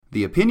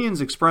The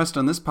opinions expressed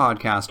on this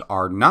podcast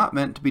are not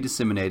meant to be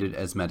disseminated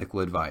as medical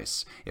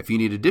advice. If you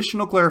need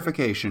additional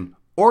clarification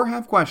or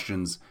have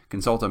questions,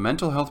 consult a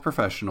mental health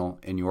professional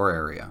in your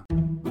area.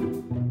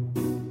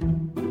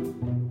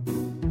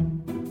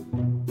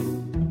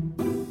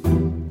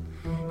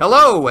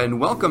 Hello, and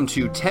welcome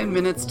to 10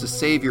 Minutes to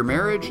Save Your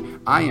Marriage.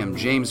 I am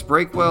James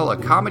Breakwell, a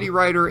comedy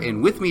writer,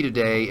 and with me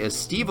today is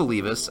Steve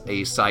Olivas,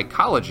 a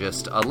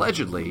psychologist,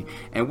 allegedly,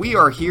 and we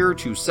are here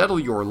to settle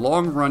your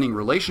long-running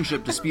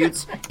relationship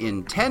disputes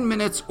in 10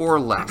 minutes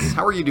or less.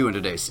 How are you doing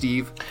today,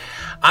 Steve?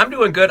 I'm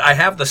doing good. I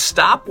have the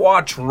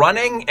stopwatch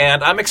running,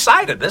 and I'm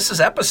excited. This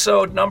is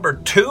episode number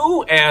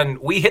 2, and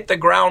we hit the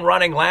ground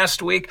running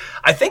last week.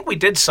 I think we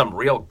did some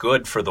real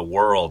good for the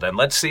world, and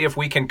let's see if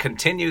we can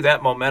continue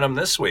that momentum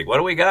this week. What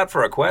do we got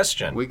for a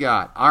question?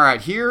 All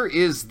right, here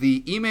is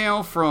the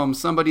email from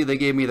somebody. They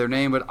gave me their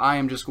name, but I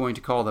am just going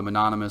to call them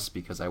anonymous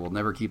because I will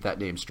never keep that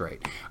name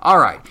straight. All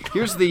right,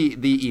 here's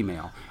the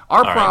email.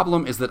 Our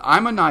problem is that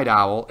I'm a night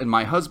owl and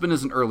my husband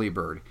is an early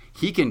bird.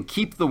 He can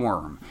keep the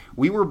worm.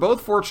 We were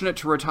both fortunate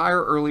to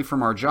retire early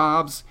from our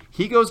jobs.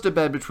 He goes to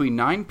bed between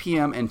 9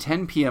 p.m. and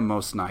 10 p.m.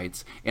 most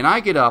nights, and I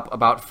get up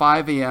about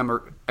 5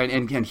 a.m.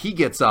 And he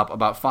gets up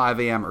about 5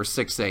 a.m. or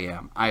 6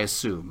 a.m., I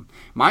assume.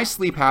 My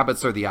sleep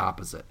habits are the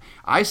opposite.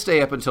 I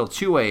stay up until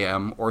 2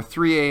 a.m. or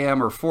 3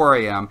 a.m. or 4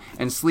 a.m.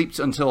 and sleep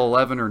until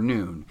 11 or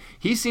noon.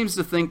 He seems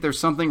to think there's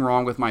something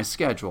wrong with my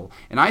schedule,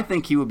 and I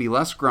think he would be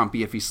less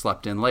grumpy if he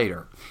slept in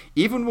later.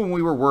 Even when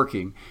we were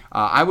working,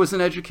 I was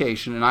in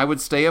education, and I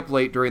would stay up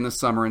late during the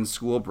summer and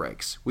school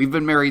breaks. We've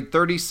been married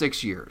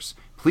 36 years.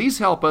 Please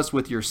help us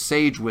with your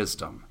sage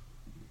wisdom.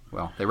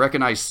 Well, they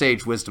recognize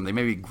sage wisdom. They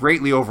may be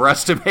greatly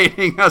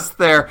overestimating us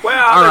there.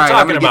 Well, they're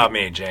talking about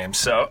me, James,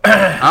 so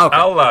okay.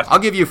 I'll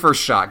give you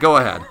first shot. Go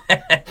ahead.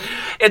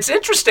 It's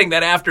interesting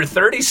that after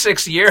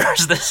 36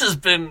 years, this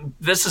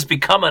has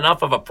become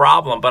enough of a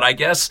problem. But I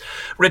guess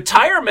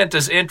retirement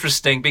is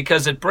interesting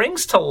because it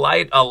brings to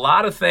light a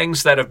lot of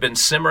things that have been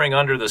simmering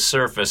under the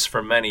surface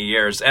for many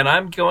years. And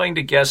I'm going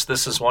to guess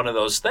this is one of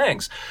those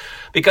things.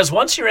 Because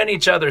once you're in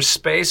each other's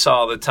space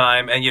all the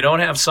time and you don't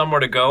have somewhere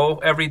to go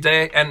every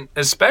day, and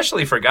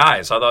especially for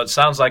guys, although it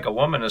sounds like a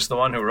woman is the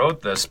one who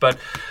wrote this, but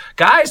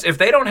guys, if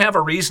they don't have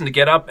a reason to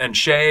get up and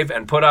shave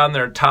and put on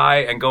their tie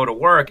and go to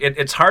work,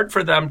 it's hard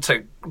for them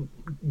to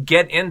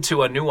get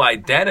into a new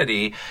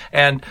identity,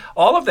 and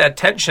all of that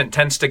tension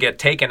tends to get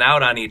taken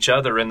out on each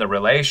other in the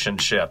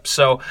relationship.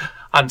 So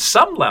on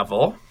some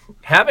level,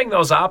 having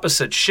those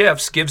opposite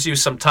shifts gives you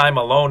some time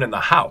alone in the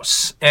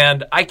house.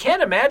 And I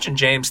can't imagine,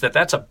 James, that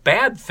that's a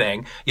bad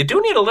thing. You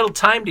do need a little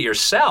time to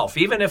yourself,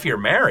 even if you're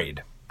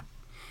married.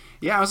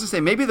 Yeah, I was going to say,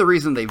 maybe the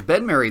reason they've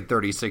been married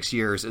 36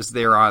 years is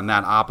they're on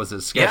that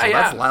opposite schedule.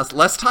 Yeah. That's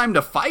less time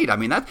to fight. I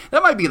mean, that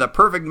might be the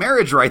perfect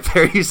marriage right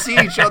there. You see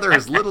each other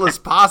as little as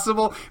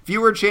possible,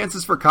 fewer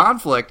chances for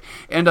conflict.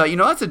 And,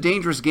 that's a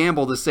dangerous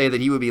gamble to say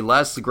that he would be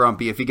less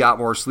grumpy if he got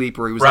more sleep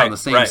or he was on the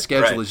same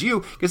schedule as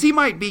you, because he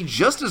might be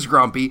just as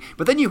grumpy,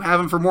 but then you have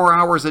him for more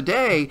hours a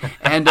day,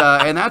 and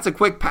that's a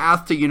quick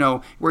path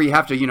to, where you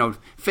have to,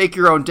 fake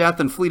your own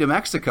death and flee to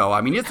Mexico. I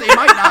mean, it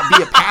might not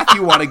be a path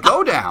you want to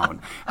go down.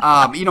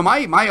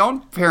 My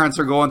own parents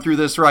are going through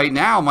this right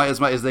now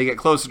as they get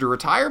closer to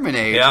retirement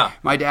age. Yeah.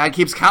 My dad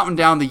keeps counting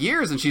down the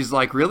years, and she's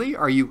like, really?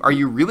 Are you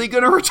really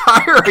going to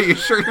retire? Are you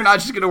sure you're not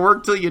just going to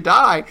work till you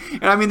die?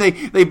 And I mean,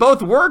 they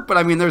both work, but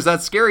I mean, there's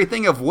that scary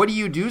thing of what do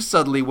you do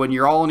suddenly when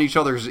you're all in each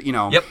other's,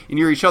 in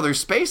each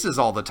other's spaces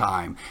all the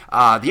time?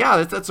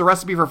 That's a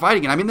recipe for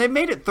fighting. And I mean, they've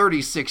made it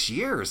 36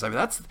 years. I mean,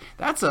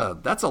 that's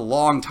a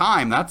long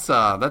time.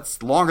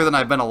 That's longer than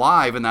I've been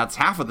alive, and that's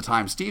half of the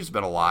time Steve's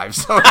been alive.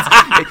 So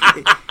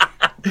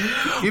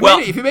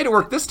if you made it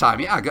work this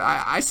time,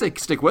 I say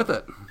stick with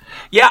it.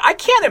 Yeah, I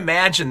can't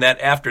imagine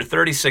that after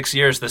 36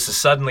 years this is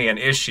suddenly an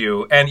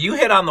issue. And you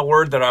hit on the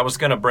word that I was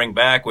going to bring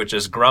back, which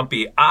is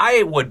grumpy.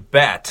 I would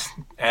bet,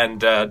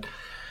 and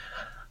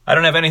I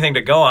don't have anything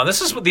to go on.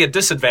 This is with the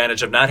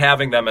disadvantage of not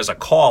having them as a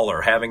call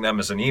or having them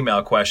as an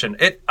email question.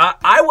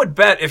 I would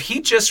bet if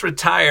he just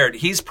retired,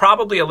 he's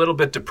probably a little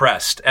bit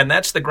depressed, and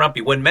that's the grumpy.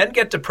 When men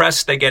get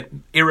depressed, they get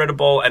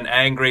irritable and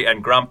angry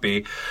and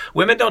grumpy.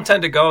 Women don't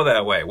tend to go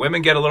that way.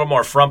 Women get a little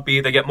more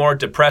frumpy. They get more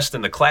depressed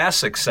in the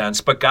classic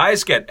sense, but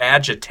guys get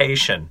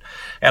agitation.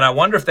 And I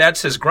wonder if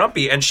that's his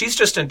grumpy, and she's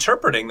just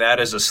interpreting that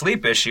as a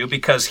sleep issue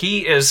because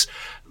he's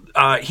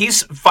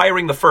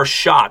firing the first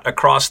shot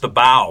across the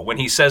bow when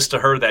he says to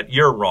her that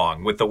you're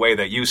wrong with the way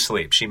that you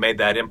sleep. She made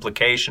that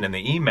implication in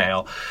the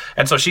email.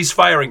 And so she's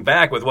firing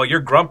back with, well, you're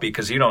grumpy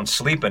because you don't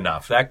sleep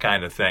enough, that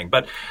kind of thing.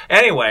 But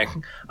anyway,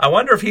 I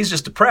wonder if he's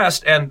just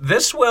depressed. And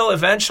this will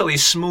eventually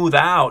smooth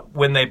out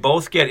when they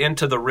both get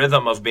into the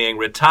rhythm of being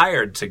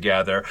retired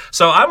together.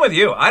 So I'm with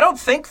you. I don't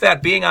think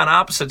that being on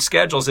opposite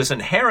schedules is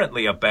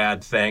inherently a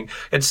bad thing.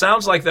 It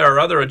sounds like there are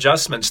other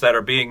adjustments that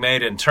are being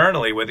made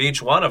internally with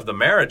each one of the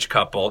marriage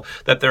couple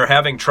that they're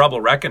having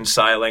trouble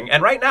reconciling.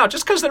 And right now,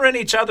 just because they're in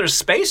each other's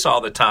space all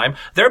the time,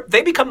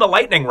 they become the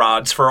lightning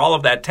rods for all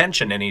of that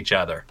tension in each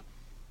other.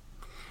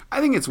 I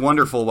think it's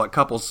wonderful what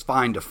couples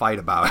find to fight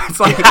about. It's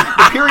like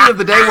the period of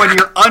the day when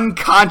you're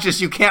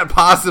unconscious, you can't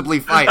possibly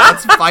fight.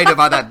 Let's fight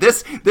about that.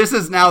 This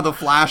is now the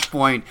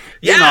flashpoint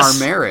in our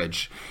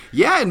marriage.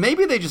 Yeah, and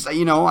maybe they just,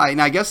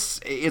 I guess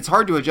it's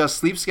hard to adjust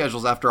sleep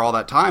schedules after all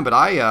that time, but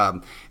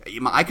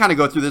I kind of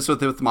go through this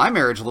with my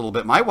marriage a little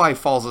bit. My wife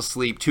falls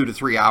asleep 2 to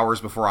 3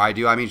 hours before I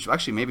do. I mean,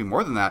 actually, maybe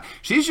more than that.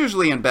 She's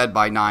usually in bed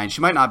by 9.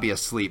 She might not be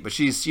asleep, but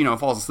she's,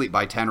 falls asleep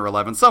by 10 or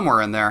 11,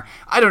 somewhere in there.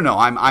 I don't know.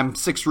 I'm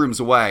 6 rooms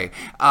away.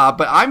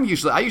 But I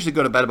usually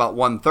go to bed about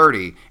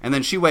 1:30, and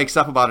then she wakes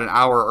up about an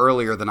hour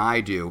earlier than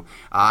I do.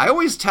 I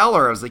always tell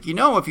her, I was like,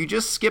 if you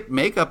just skip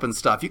makeup and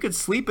stuff, you could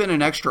sleep in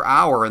an extra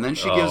hour, and then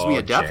she gives me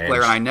a death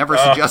glare, and I never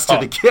suggest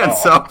it again.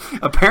 So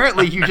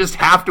apparently you just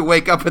have to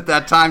wake up at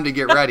that time to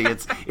get ready.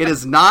 It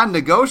is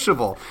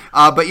non-negotiable.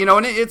 But,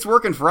 and it's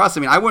working for us.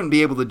 I mean, I wouldn't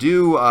be able to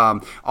do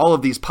all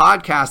of these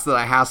podcasts that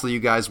I hassle you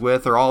guys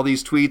with, or all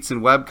these tweets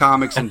and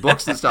webcomics and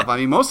books and stuff. I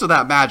mean, most of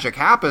that magic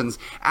happens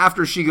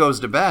after she goes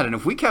to bed. And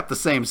if we kept the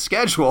same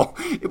schedule,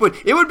 it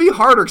would be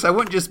harder, because I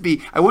wouldn't just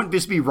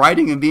be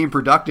writing and being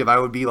productive. I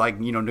would be like,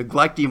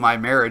 neglecting my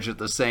marriage at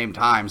the same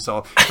time.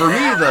 So for me,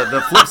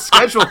 the flip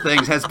schedule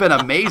thing has been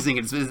amazing.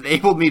 It's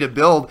enabled me to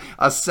build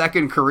a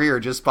second career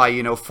just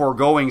by,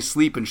 foregoing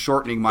sleep and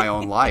shortening my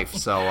own life.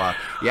 So,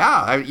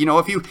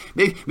 if you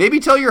maybe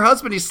tell your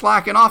husband he's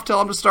slacking off, tell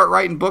him to start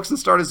writing books and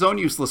start his own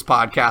useless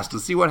podcast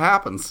and see what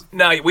happens.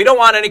 No, we don't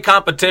want any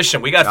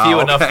competition. We got few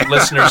enough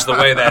listeners the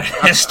way that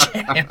has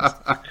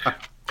changed.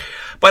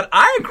 But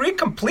I agree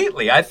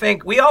completely. I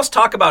think we also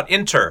talk about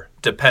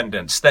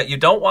interdependence, that you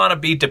don't want to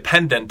be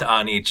dependent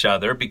on each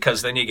other,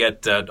 because then you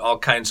get all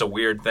kinds of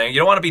weird things. You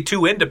don't want to be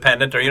too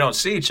independent or you don't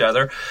see each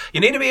other. You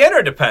need to be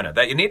interdependent,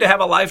 that you need to have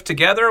a life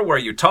together where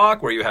you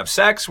talk, where you have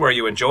sex, where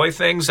you enjoy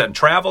things and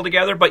travel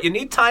together, but you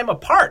need time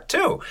apart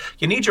too.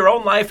 You need your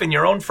own life and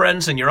your own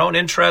friends and your own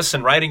interests,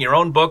 and writing your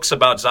own books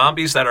about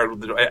zombies that are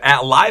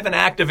alive and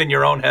active in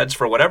your own heads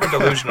for whatever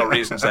delusional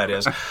reasons that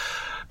is.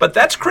 But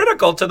that's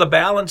critical to the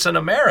balance in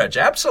a marriage,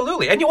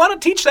 absolutely. And you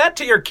want to teach that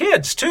to your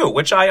kids, too,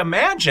 which I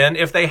imagine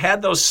if they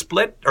had those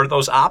split or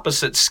those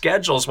opposite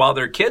schedules while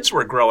their kids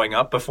were growing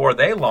up before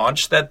they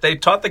launched, that they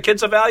taught the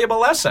kids a valuable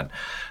lesson,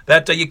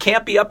 that you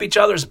can't be up each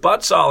other's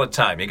butts all the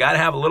time. You got to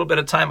have a little bit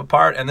of time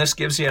apart, and this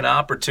gives you an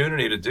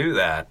opportunity to do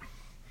that.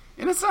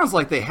 And it sounds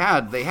like they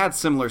had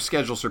similar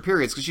schedules for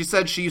periods, because she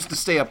said she used to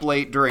stay up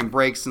late during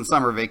breaks and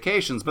summer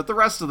vacations, but the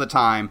rest of the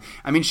time,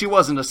 I mean, she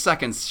wasn't a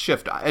second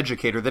shift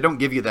educator. They don't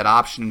give you that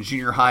option in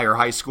junior high or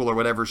high school or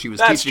whatever she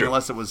was teaching,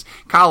 unless it was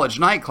college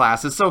night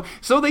classes.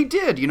 So they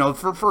did,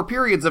 for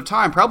periods of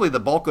time, probably the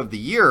bulk of the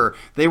year,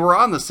 they were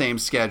on the same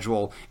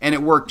schedule, and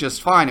it worked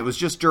just fine. It was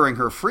just during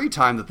her free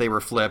time that they were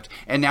flipped,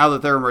 and now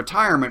that they're in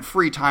retirement,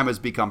 free time has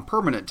become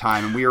permanent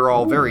time, and we are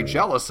all very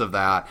jealous of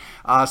that.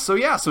 So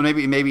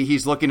maybe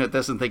he's looking at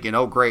this and thinking,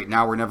 oh great,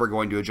 now we're never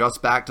going to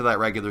adjust back to that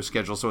regular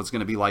schedule, so it's going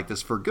to be like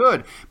this for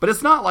good. But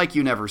it's not like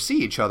you never see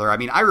each other. I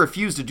mean, I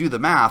refuse to do the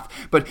math,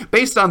 but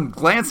based on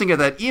glancing at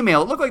that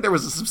email, it looked like there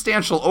was a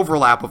substantial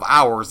overlap of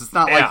hours. It's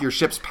not like your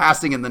ship's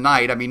passing in the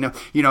night. I mean,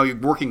 you're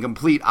working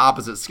complete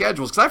opposite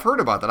schedules, because I've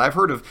heard about that. I've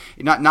heard of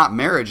not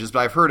marriages, but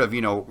I've heard of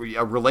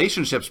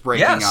relationships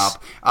breaking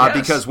up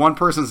because one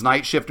person's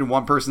night shift and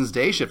one person's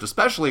day shift,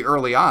 especially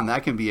early on.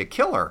 That can be a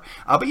killer.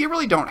 But you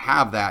really don't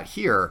have that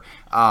here.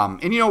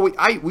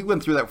 We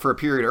went through that for a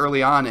period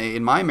early on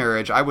in my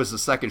marriage. I was a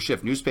second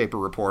shift newspaper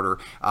reporter,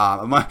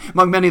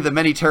 among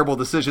many terrible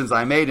decisions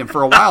I made. And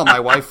for a while, my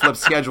wife flipped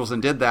schedules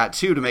and did that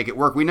too to make it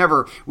work. We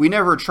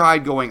never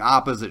tried going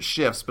opposite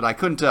shifts, but I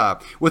couldn't,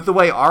 with the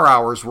way our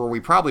hours were,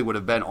 we probably would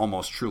have been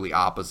almost truly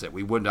opposite.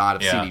 We would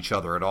not have seen each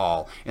other at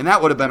all. And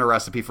that would have been a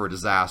recipe for a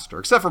disaster,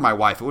 except for my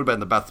wife. It would have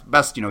been the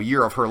best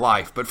year of her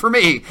life. But for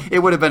me, it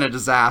would have been a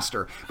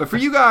disaster. But for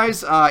you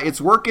guys,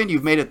 it's working.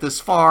 You've made it this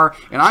far.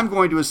 And I'm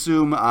going to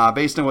assume,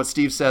 based on what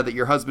Steve said, that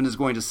your husband is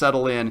going to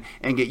settle in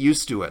and get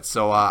used to it.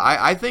 So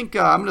I think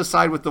I'm going to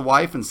side with the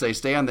wife and say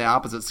stay on the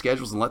opposite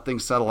schedules and let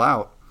things settle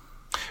out.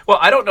 Well,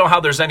 I don't know how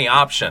there's any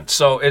option.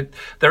 So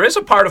there is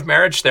a part of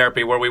marriage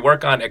therapy where we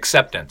work on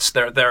acceptance.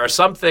 There are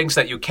some things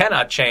that you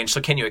cannot change, so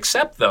can you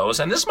accept those?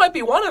 And this might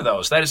be one of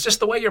those. That is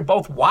just the way you're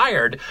both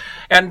wired.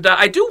 And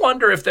I do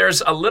wonder if there's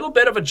a little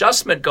bit of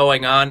adjustment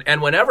going on,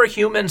 and whenever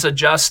humans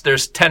adjust,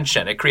 there's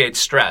tension. It creates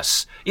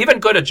stress. Even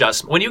good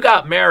adjustment. When you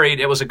got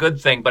married, it was a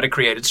good thing, but it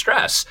created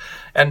stress.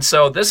 And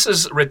so this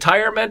is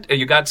retirement.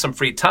 You got some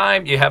free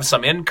time. You have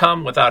some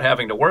income without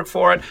having to work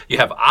for it. You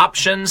have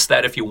options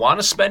that if you want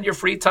to spend your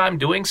free time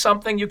doing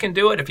something, you can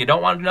do it. If you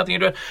don't want to do nothing, you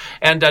do it.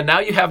 And now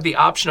you have the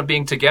option of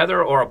being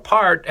together or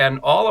apart. And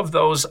all of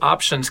those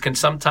options can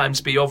sometimes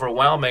be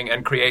overwhelming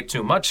and create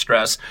too much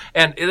stress.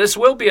 And this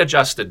will be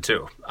adjusted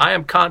too. I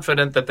am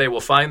confident that they will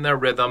find their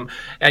rhythm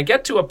and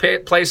get to a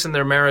place in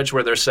their marriage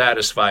where they're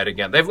satisfied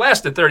again. They've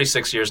lasted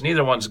 36 years.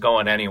 Neither one's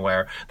going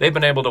anywhere. They've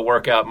been able to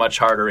work out much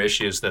harder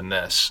issues than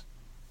this.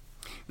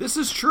 This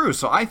is true.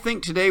 So I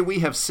think today we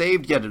have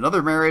saved yet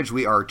another marriage.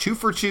 We are 2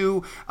 for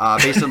 2,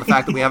 based on the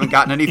fact that we haven't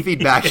gotten any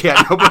feedback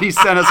yet. Nobody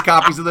sent us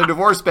copies of their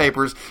divorce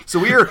papers. So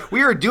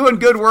we are doing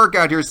good work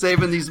out here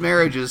saving these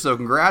marriages. So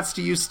congrats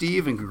to you,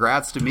 Steve, and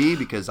congrats to me,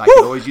 because I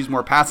could always use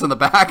more pats on the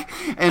back.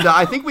 And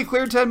I think we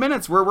cleared 10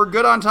 minutes. We're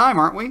good on time,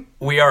 aren't we?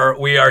 We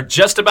are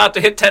just about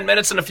to hit 10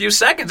 minutes in a few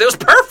seconds. It was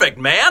perfect,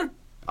 man.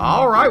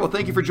 All right. Well,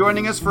 thank you for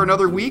joining us for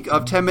another week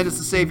of 10 Minutes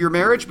to Save Your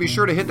Marriage. Be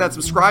sure to hit that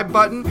subscribe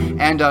button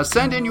and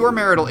send in your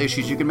marital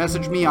issues. You can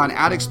message me on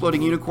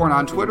 @ExplodingUnicorn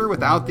on Twitter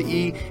without the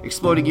E,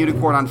 Exploding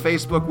Unicorn on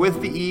Facebook with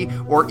the E,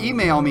 or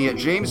email me at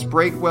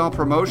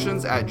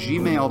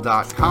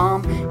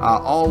jamesbreakwellpromotions@gmail.com.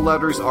 All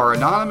letters are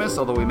anonymous,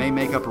 although we may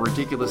make up a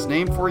ridiculous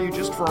name for you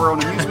just for our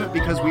own amusement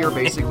because we are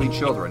basically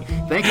children.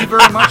 Thank you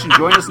very much, and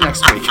join us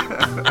next week.